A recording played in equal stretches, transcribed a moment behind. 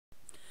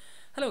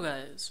Hello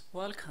guys,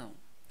 welcome.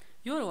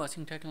 You are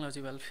watching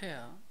Technology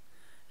Welfare.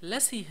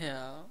 Let's see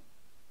here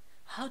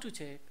how to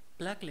check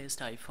Blacklist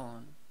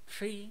iPhone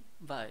free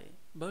by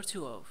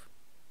virtue of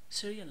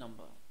serial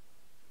number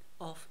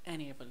of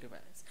any Apple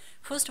device.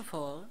 First of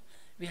all,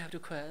 we have to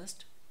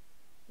quest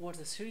what's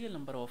the serial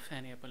number of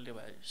any Apple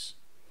device.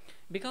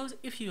 Because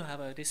if you have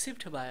a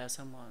receipt by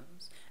someone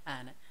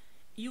and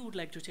you would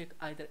like to check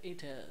either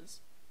it is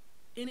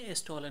in a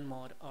stolen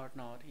mode or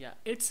not, yeah,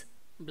 it's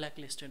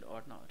blacklisted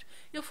or not.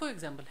 Yeah, for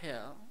example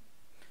here,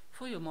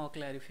 for your more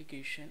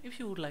clarification, if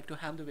you would like to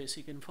have the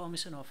basic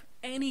information of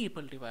any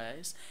Apple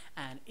device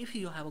and if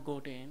you have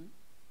gotten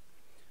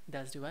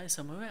that device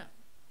somewhere,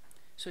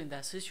 so in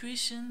that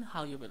situation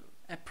how you will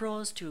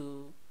approach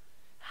to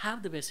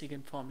have the basic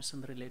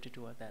information related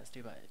to that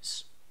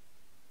device.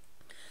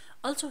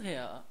 Also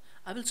here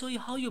I will show you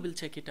how you will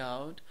check it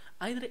out,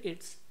 either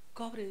its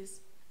coverage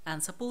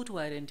and support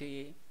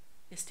warranty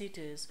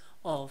status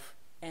of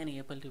any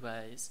Apple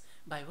device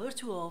by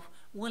virtue of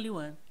only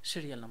one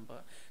serial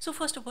number. So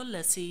first of all,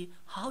 let's see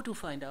how to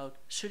find out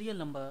serial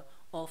number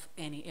of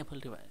any Apple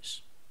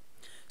device.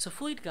 So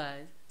for it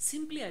guys,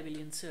 simply I will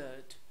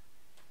insert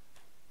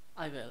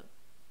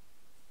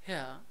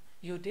here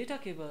your data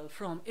cable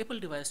from Apple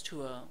device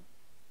to a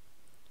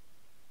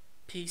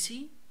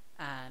PC,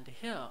 and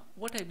here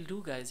what I will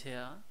do guys,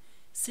 here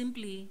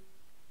simply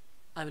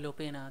I will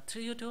open a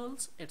 3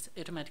 tools. It's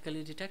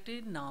automatically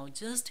detected. Now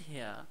just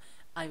here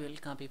I will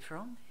copy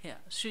from here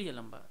serial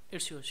number.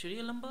 It's your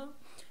serial number.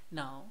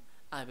 Now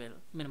I will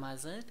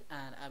minimize it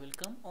and I will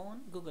come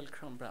on Google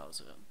Chrome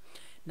browser.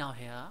 Now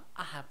here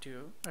I have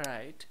to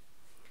write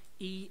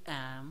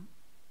EMEI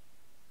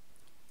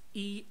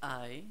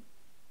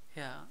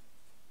here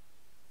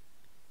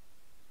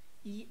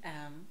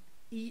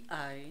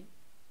EMEI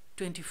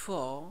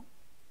 24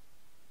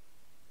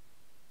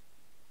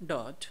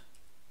 dot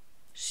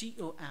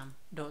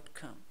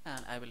com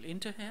and I will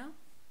enter here.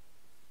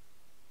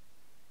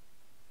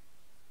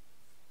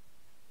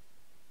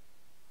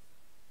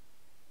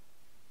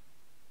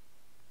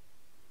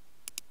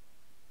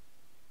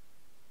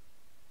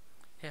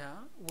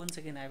 Here once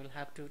again I will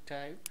have to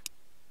type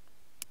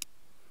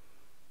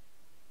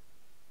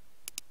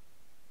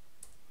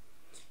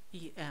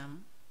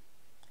EM,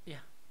 yeah,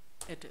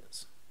 it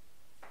is.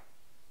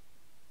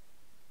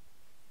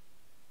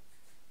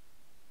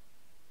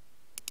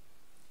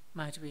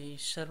 Might be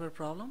server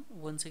problem.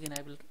 Once again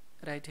I will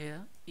write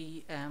here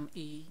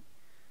EMEI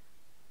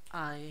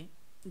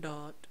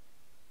dot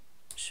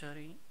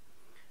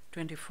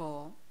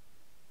 24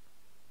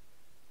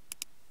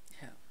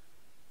 here.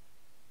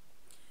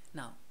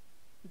 Now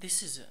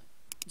this is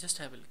just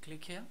I will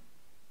click here.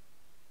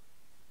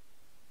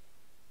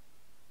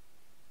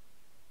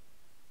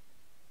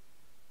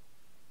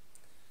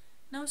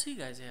 Now see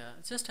guys, here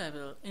just I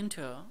will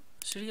enter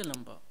serial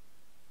number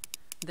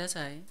that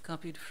I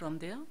copied from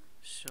there.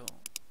 So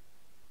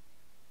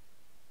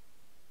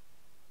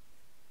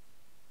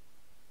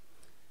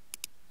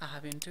I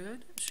have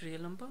entered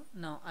serial number.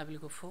 Now I will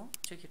go for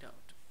check it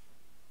out.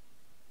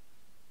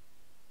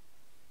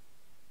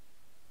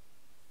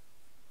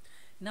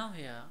 Now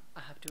here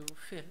I have to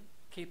fill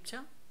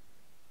captcha.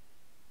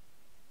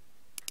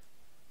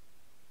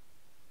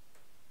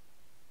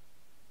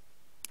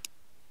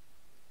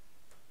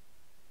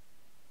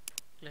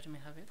 Let me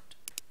have it.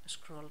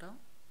 Scroll down.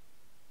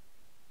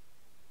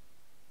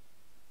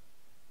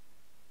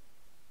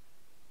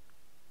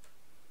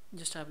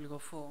 Just I will go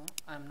for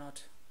I'm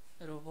not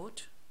a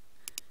robot.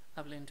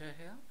 I will enter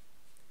here.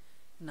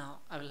 Now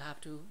I will have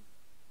to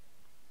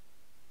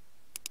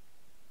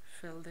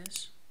fill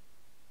this.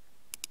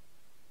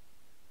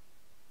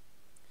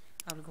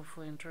 I will go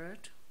for enter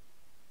it.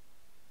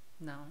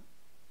 Now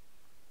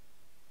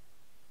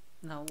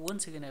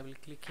once again I will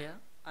click here.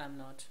 I'm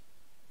not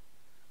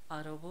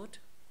a robot.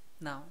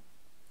 Now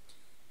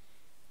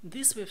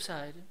this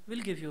website will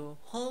give you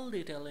whole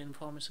detailed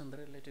information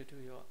related to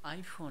your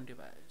iPhone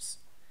device.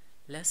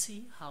 Let's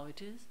see how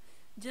it is.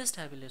 Just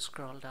I will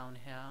scroll down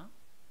here.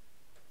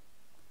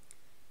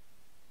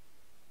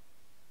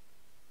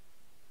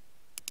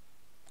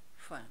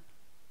 Fine.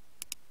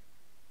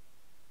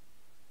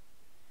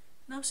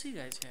 Now see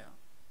guys, here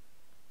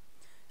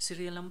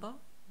serial number,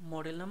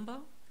 model number,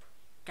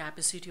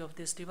 capacity of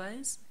this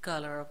device,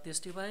 color of this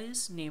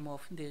device, name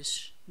of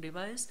this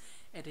device,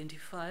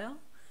 identifier,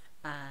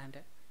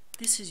 and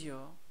this is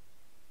your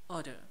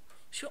order.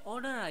 So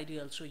order ID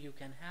also you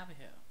can have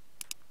here.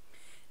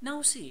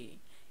 Now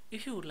see,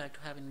 if you would like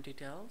to have any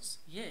details,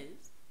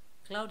 yes,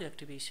 cloud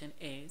activation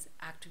is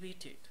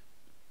activated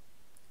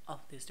of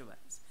this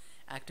device.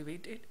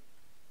 Activated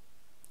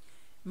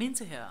means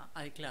here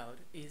iCloud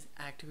is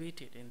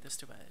activated in this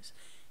device.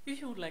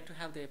 If you would like to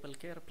have the Apple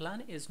Care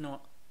plan is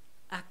not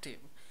active,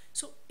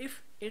 so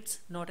if it's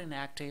not an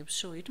active,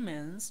 so it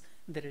means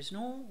there is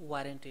no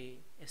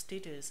warranty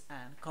status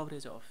and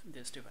coverage of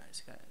this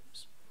device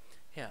guys.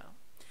 Here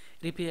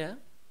repair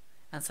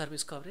and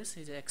service coverage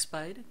is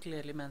expired,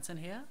 clearly mentioned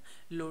here.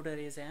 Loader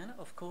is an,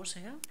 of course,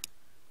 here.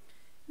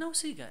 Now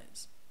see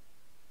guys,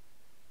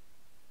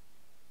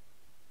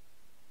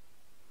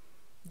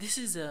 this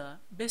is a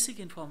basic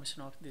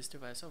information of this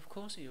device. Of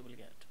course you will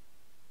get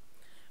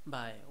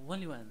by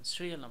only one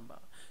serial number.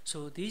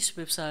 So this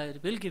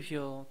website will give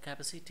you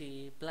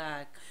capacity,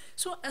 black,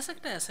 so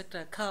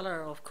etc,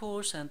 color of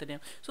course, and the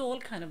name. So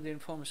all kind of the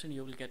information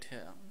you will get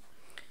here.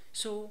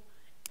 So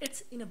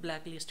it's in a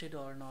blacklisted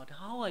or not,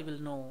 how I will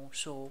know?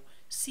 So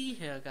see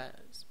here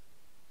guys,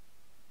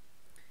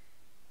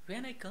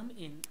 when I come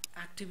in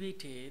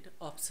activated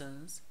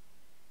options,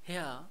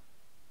 here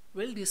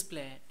will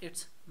display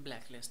it's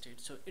blacklisted.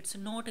 So it's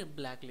not a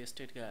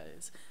blacklisted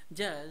guys,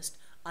 just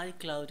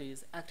iCloud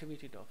is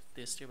activated of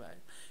this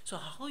device. So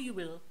how you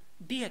will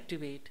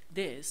deactivate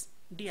this,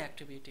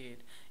 deactivate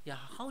it, yeah,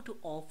 how to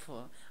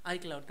offer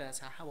iCloud?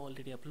 That I have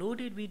already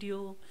uploaded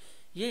video.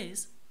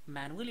 Yes,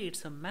 manually,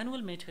 it's a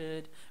manual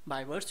method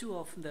by virtue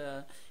of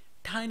the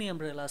tiny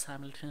umbrella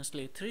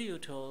simultaneously 3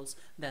 utils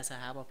that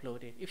I have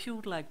uploaded. If you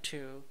would like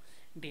to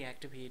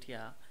deactivate,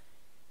 yeah,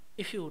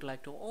 if you would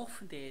like to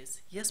off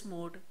this yes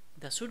mode,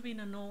 that should be in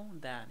a no,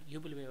 then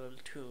you will be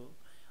able to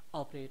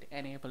operate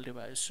any Apple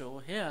device. So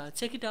here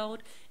check it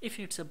out. If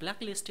it's a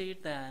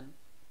blacklisted, then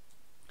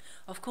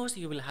of course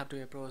you will have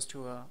to approach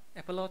to a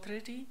Apple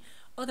authority.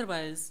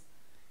 Otherwise,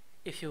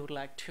 if you would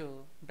like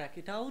to break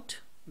it out,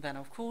 then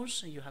of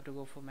course you have to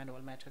go for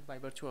manual method by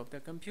virtue of the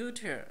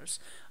computers.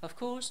 Of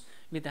course,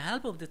 with the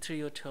help of the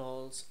 3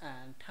 tools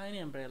and tiny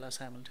umbrella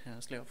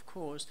simultaneously, of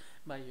course,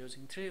 by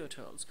using 3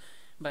 tools,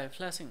 by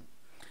flashing.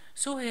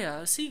 So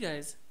here, see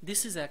guys,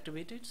 this is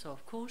activated. So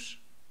of course,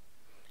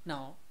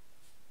 now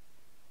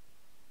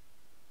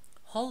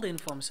all the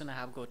information I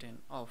have gotten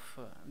of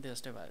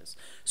this device.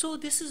 So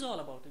this is all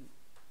about it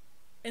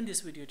in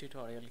this video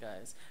tutorial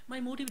guys. My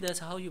motive, that's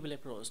how you will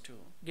approach to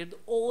get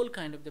all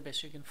kind of the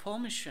basic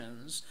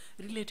informations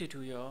related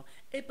to your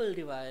Apple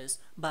device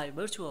by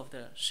virtue of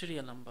the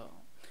serial number.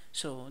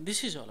 So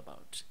this is all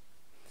about.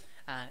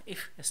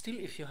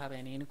 If you have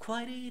any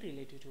inquiry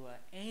related to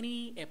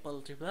any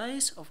Apple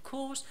device, of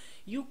course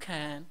you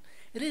can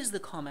raise the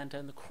comment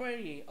and the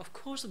query, of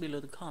course, below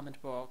the comment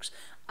box.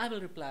 I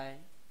will reply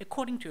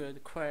according to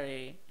the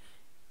query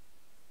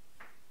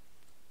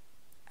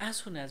as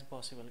soon as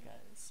possible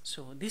guys.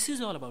 So this is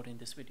all about in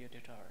this video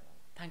tutorial.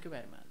 Thank you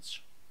very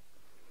much.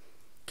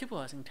 Keep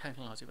watching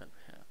Technology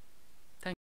Welfare.